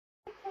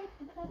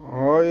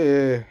Oh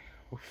yeah,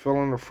 we're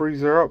filling the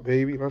freezer up,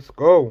 baby. Let's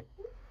go.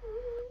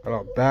 Got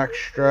our back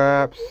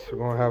straps. We're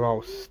gonna have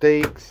our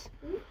steaks.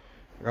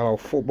 Got our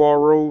football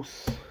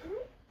roast.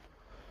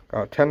 Got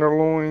our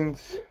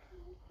tenderloins.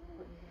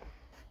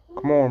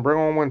 Come on, bring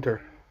on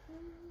winter.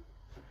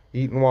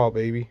 Eating wild,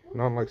 baby.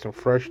 Nothing like some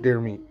fresh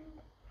deer meat.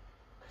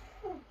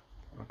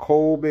 A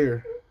cold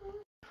beer.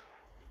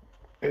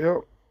 Yep.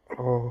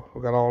 Oh,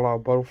 we got all our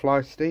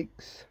butterfly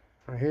steaks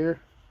right here.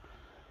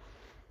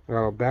 We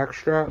got our back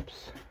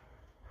straps.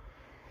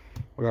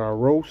 We got our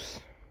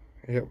roast.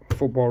 Yep,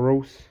 football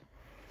roast.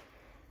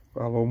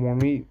 Got a little more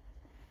meat.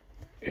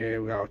 Yeah,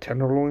 we got our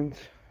tenderloins.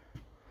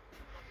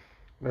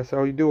 That's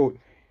how you do it.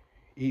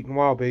 Eating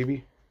wild,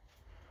 baby.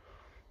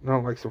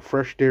 Not like some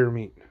fresh deer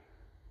meat.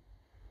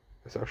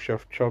 That's how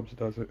Chef Chubbs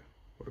does it.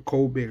 With a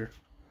cold beer.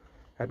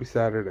 Happy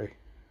Saturday.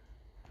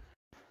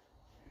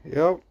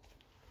 Yep.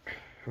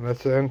 And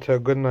that's the end to a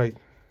good night.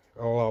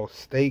 All our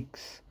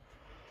steaks,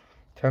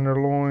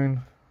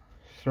 tenderloin,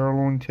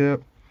 sirloin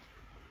tip.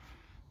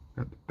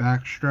 Got the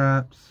back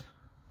straps.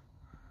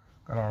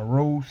 Got our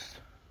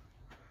roast.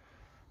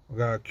 We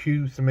got our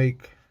cubes to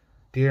make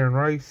deer and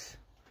rice.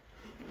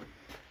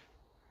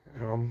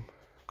 And I'm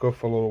good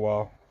for a little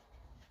while.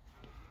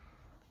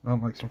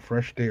 Not like some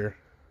fresh deer.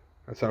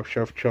 That's how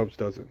Chef Chubbs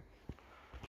does it.